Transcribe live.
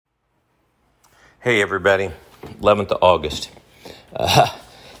Hey everybody, 11th of August.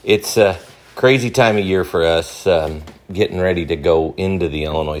 It's a crazy time of year for us, getting ready to go into the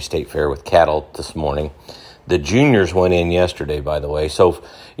Illinois State Fair with cattle this morning. The juniors went in yesterday, by the way. So,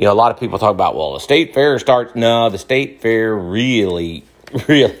 a lot of people talk about, well, the State Fair starts. No, the State Fair really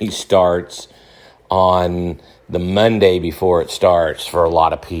starts on the Monday before it starts for a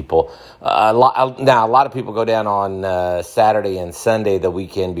lot of people. Now, a lot of people go down on Saturday and Sunday the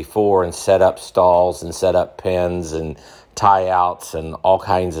weekend before and set up stalls and set up pens and tie outs and all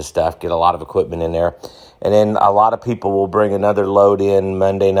kinds of stuff, get a lot of equipment in there. And then a lot of people will bring another load in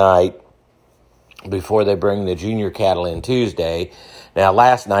Monday night before they bring the junior cattle in Tuesday. Now,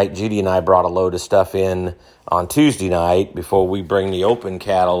 last night, Judy and I brought a load of stuff in on Tuesday night before we bring the open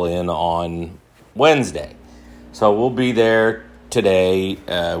cattle in on Wednesday. So we'll be there today.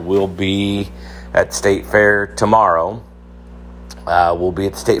 We'll be at State Fair tomorrow. We'll be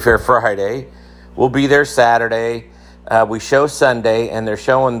at the State Fair Friday. We'll be there Saturday. We show Sunday, and they're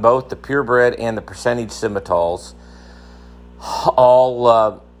showing both the purebred and the percentage Simmentals all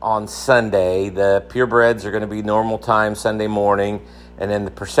on Sunday. The purebreds are going to be normal time Sunday morning, and then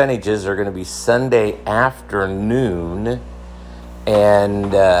the percentages are going to be Sunday afternoon.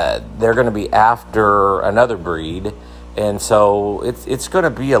 And they're going to be after another breed, and so it's going to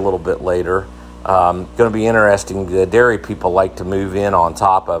be a little bit later. Going to be interesting. The dairy people like to move in on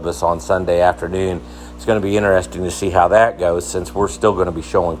top of us on Sunday afternoon. It's going to be interesting to see how that goes, since we're still going to be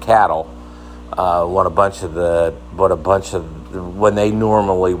showing cattle when they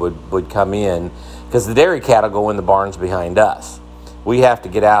normally would come in, because the dairy cattle go in the barns behind us. We have to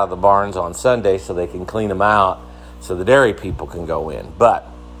get out of the barns on Sunday so they can clean them out, so the dairy people can go in. But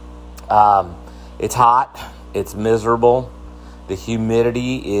it's hot. It's miserable. The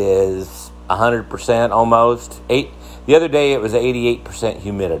humidity is 100% almost. The other day it was 88%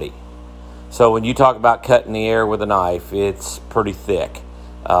 humidity. So when you talk about cutting the air with a knife, it's pretty thick.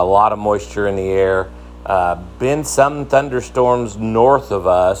 A lot of moisture in the air. Been some thunderstorms north of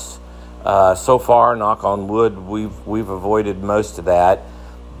us. So far, knock on wood, we've avoided most of that.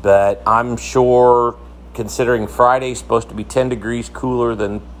 But I'm sure, considering Friday's supposed to be 10 degrees cooler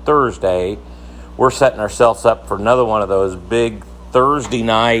than Thursday, we're setting ourselves up for another one of those big Thursday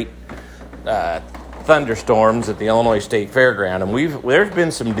night thunderstorms at the Illinois State Fairground. And there's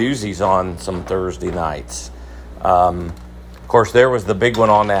been some doozies on some Thursday nights. Of course, there was the big one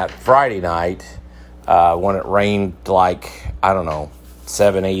on that Friday night when it rained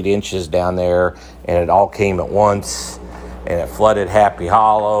 7-8 inches down there, and it all came at once, and it flooded Happy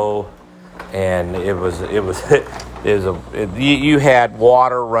Hollow. And you had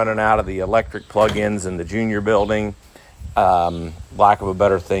water running out of the electric plug-ins in the junior building. Lack of a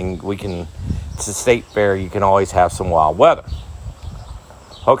better thing, it's a state fair. You can always have some wild weather.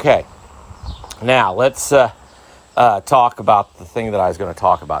 Okay, now let's talk about the thing that I was going to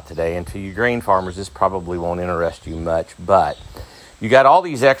talk about today. And to you grain farmers, this probably won't interest you much, but you got all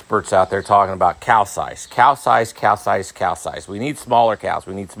these experts out there talking about cow size. Cow size. We need smaller cows.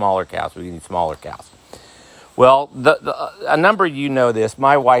 We need smaller cows. Well, a number of you know this.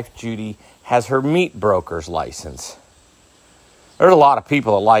 My wife, Judy, has her meat broker's license. There's a lot of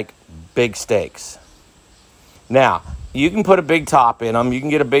people that like big steaks. Now, you can put a big top in them. You can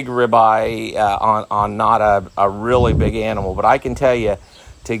get a big ribeye on not a really big animal. But I can tell you,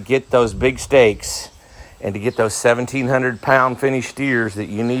 to get those big steaks and to get those 1,700-pound finished steers that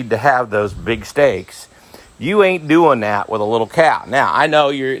you need to have those big steaks, you ain't doing that with a little cow. Now, I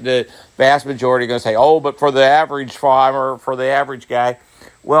know the vast majority are going to say, oh, but for the average farmer, for the average guy.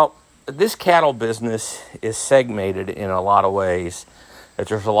 Well, this cattle business is segmented in a lot of ways. That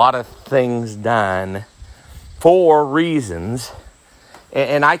there's a lot of things done for reasons.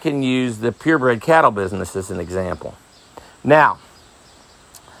 And I can use the purebred cattle business as an example. Now,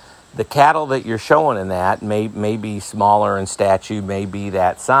 the cattle that you're showing in that may be smaller in stature, may be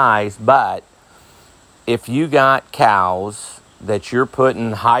that size, but if you got cows that you're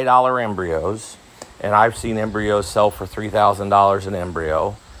putting high dollar embryos, and I've seen embryos sell for $3,000 an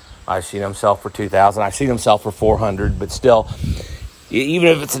embryo. I've seen them sell for $2,000. I've seen them sell for $400, but still, even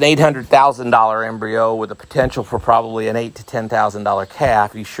if it's an $800,000 embryo with the potential for probably an $8,000 to $10,000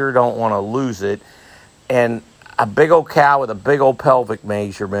 calf, you sure don't want to lose it. And a big old cow with a big old pelvic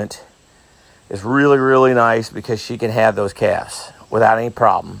measurement is really, really nice, because she can have those calves without any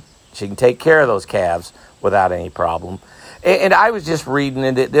problem. She can take care of those calves without any problem. And I was just reading,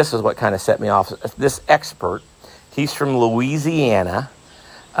 and this is what kind of set me off. This expert, he's from Louisiana.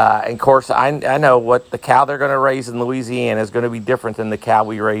 And of course, I know what the cow they're going to raise in Louisiana is going to be different than the cow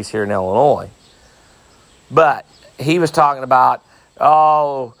we raise here in Illinois. But he was talking about,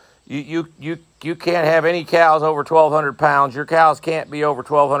 You can't have any cows over 1,200 pounds. Your cows can't be over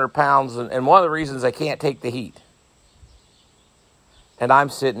 1,200 pounds. And one of the reasons they can't take the heat. And I'm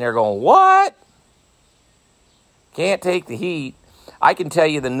sitting there going, what? Can't take the heat. I can tell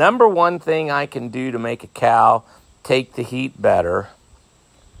you the number one thing I can do to make a cow take the heat better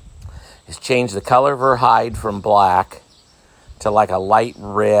is change the color of her hide from black to like a light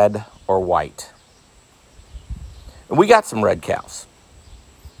red or white. And we got some red cows.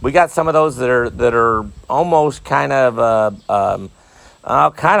 We got some of those that are almost kind of a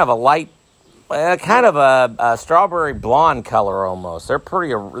light, kind of a strawberry blonde color almost. They're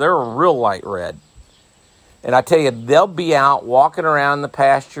a real light red. And I tell you, they'll be out walking around the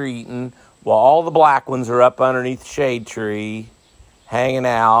pasture eating while all the black ones are up underneath the shade tree, hanging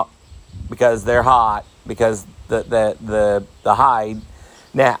out because they're hot, because the hide.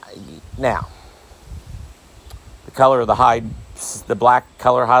 Now, the color of the hide, the black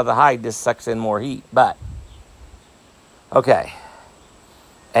color of the hide just sucks in more heat. But, okay,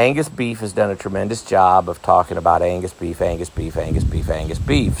 Angus beef has done a tremendous job of talking about Angus beef.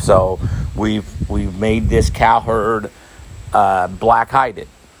 So we've made this cow herd black-hided.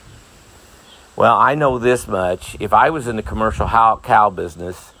 Well, I know this much. If I was in the commercial cow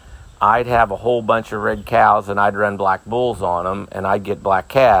business, I'd have a whole bunch of red cows and I'd run black bulls on them and I'd get black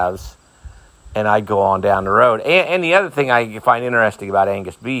calves and I'd go on down the road. And the other thing I find interesting about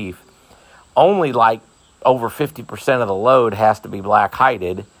Angus beef, only like over 50% of the load has to be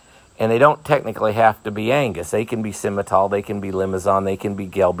black-hided, and they don't technically have to be Angus. They can be Simmental, they can be Limousin, they can be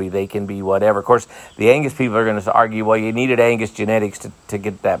Gelby, they can be whatever. Of course, the Angus people are going to argue, well, you needed Angus genetics to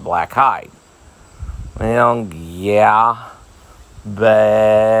get that black hide. Well, yeah,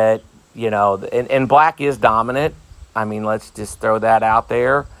 but, and black is dominant. I mean, let's just throw that out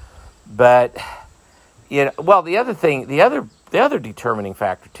there. But, the other determining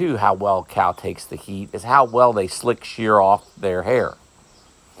factor, too, how well a cow takes the heat is how well they slick shear off their hair.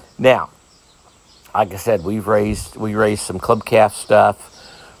 Now, like I said, we raised some club calf stuff.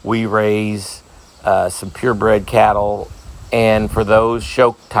 We raise some purebred cattle. And for those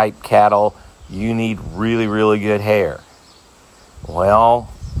show-type cattle, you need really, really good hair. Well,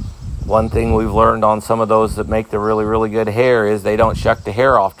 one thing we've learned on some of those that make the really, really good hair is they don't shuck the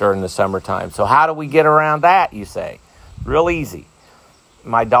hair off during the summertime. So how do we get around that, you say? Real easy.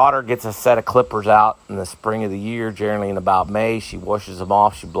 My daughter gets a set of clippers out in the spring of the year, generally in about May. She washes them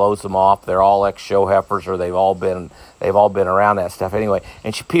off. She blows them off. They're all ex-show heifers, or they've all been around that stuff anyway.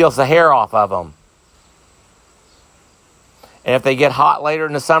 And she peels the hair off of them. And if they get hot later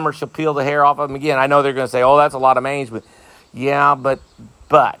in the summer, she'll peel the hair off of them again. I know they're going to say, "Oh, that's a lot of mange," but yeah, but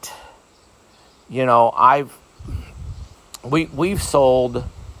we've sold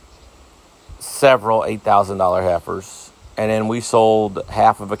several $8,000 heifers. And then we sold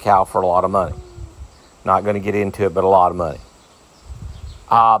half of a cow for a lot of money. Not going to get into it, but a lot of money.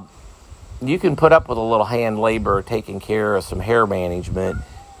 You can put up with a little hand labor taking care of some hair management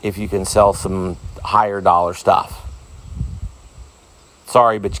if you can sell some higher dollar stuff.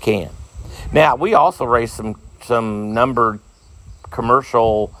 Sorry, but you can. Now, we also raise some numbered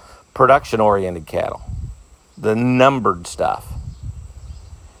commercial production-oriented cattle. The numbered stuff.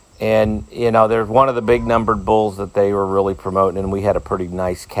 And, there's one of the big numbered bulls that they were really promoting, and we had a pretty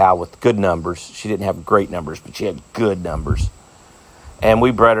nice cow with good numbers. She didn't have great numbers, but she had good numbers. And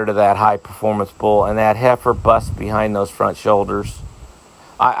we bred her to that high-performance bull, and that heifer bust behind those front shoulders.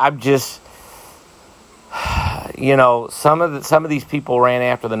 I'm just, some of these people ran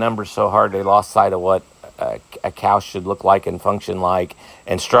after the numbers so hard they lost sight of what a cow should look like and function like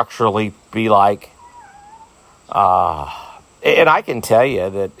and structurally be like. And I can tell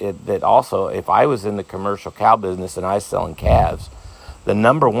you that also, if I was in the commercial cow business and I was selling calves, the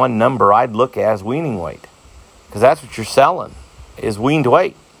number one number I'd look at is weaning weight. Because that's what you're selling, is weaned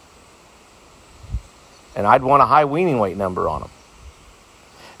weight. And I'd want a high weaning weight number on them.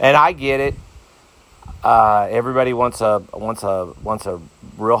 And I get it. Everybody wants a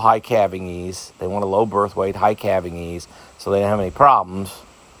real high calving ease. They want a low birth weight, high calving ease, so they don't have any problems.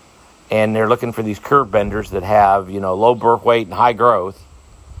 And they're looking for these curve benders that have, low birth weight and high growth.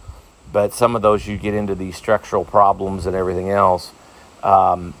 But some of those you get into these structural problems and everything else.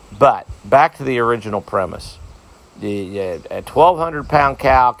 But back to the original premise. A 1,200-pound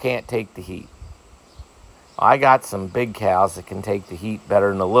cow can't take the heat. I got some big cows that can take the heat better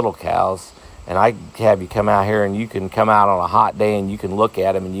than the little cows. And I have you come out here and you can come out on a hot day and you can look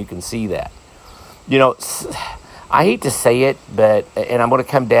at them and you can see that. I hate to say it, and I'm going to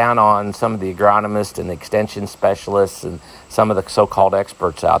come down on some of the agronomists and the extension specialists and some of the so-called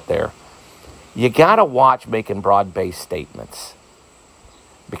experts out there. You got to watch making broad-based statements.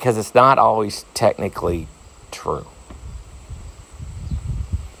 because it's not always technically true.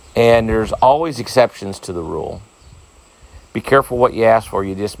 And there's always exceptions to the rule. Be careful what you ask for,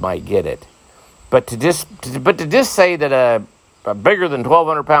 you just might get it. But to just say that a bigger than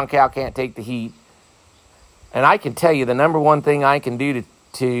 1,200-pound cow can't take the heat, and I can tell you the number one thing I can do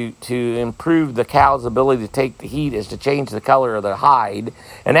to improve the cow's ability to take the heat is to change the color of the hide,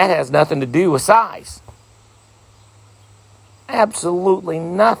 and that has nothing to do with size. Absolutely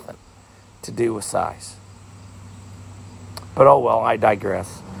nothing to do with size. But oh well, I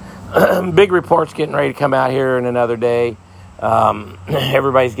digress. Big report's getting ready to come out here in another day.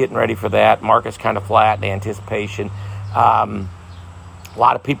 Everybody's getting ready for that. Market's kind of flat in anticipation. A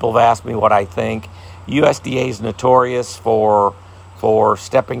lot of people have asked me what I think. USDA is notorious for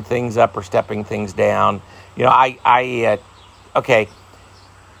stepping things up or stepping things down. You know, okay.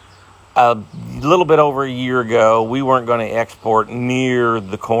 A little bit over a year ago, we weren't going to export near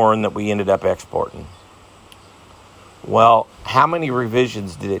the corn that we ended up exporting. Well, how many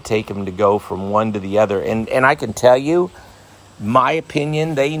revisions did it take them to go from one to the other? And I can tell you, my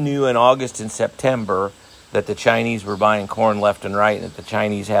opinion, they knew in August and September that the Chinese were buying corn left and right, and that the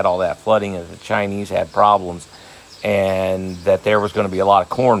Chinese had all that flooding, and that the Chinese had problems, and that there was going to be a lot of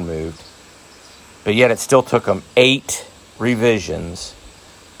corn moved. But yet it still took them 8 revisions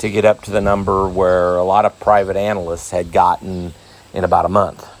to get up to the number where a lot of private analysts had gotten in about a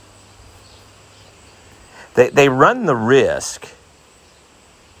month. They run the risk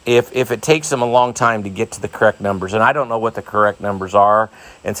if it takes them a long time to get to the correct numbers. And I don't know what the correct numbers are.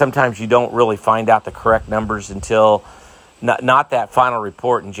 And sometimes you don't really find out the correct numbers until not that final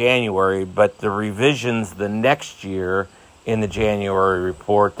report in January, but the revisions the next year in the January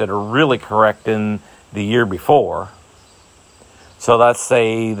report that are really correcting the year before. So let's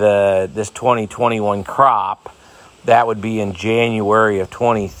say this 2021 crop, that would be in January of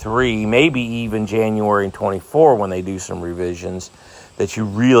 23, maybe even January of 24 when they do some revisions, that you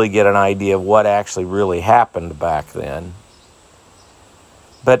really get an idea of what actually really happened back then.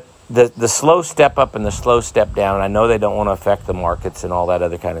 But the slow step up and the slow step down, I know they don't want to affect the markets and all that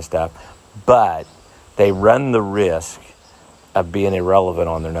other kind of stuff, but they run the risk of being irrelevant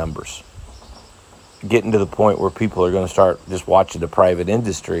on their numbers. Getting to the point where people are going to start just watching the private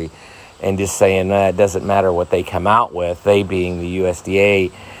industry and just saying, nah, it doesn't matter what they come out with, they being the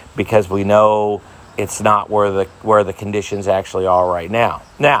USDA, because we know it's not where the conditions actually are right now.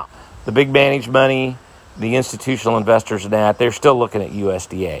 Now, the big managed money, the institutional investors and that, they're still looking at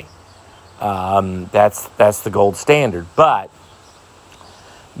USDA. That's the gold standard. But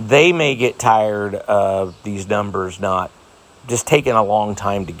they may get tired of these numbers not just taking a long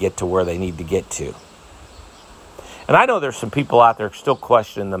time to get to where they need to get to. And I know there's some people out there still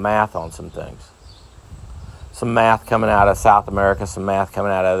questioning the math on some things. Some math coming out of South America, some math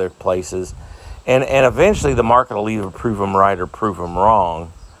coming out of other places. And eventually the market will either prove them right or prove them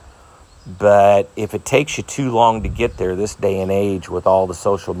wrong. But if it takes you too long to get there this day and age with all the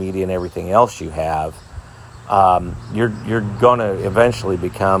social media and everything else you have, you're going to eventually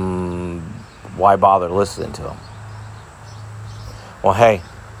become, why bother listening to them? Well, hey,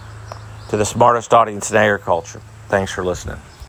 to the smartest audience in agriculture, thanks for listening.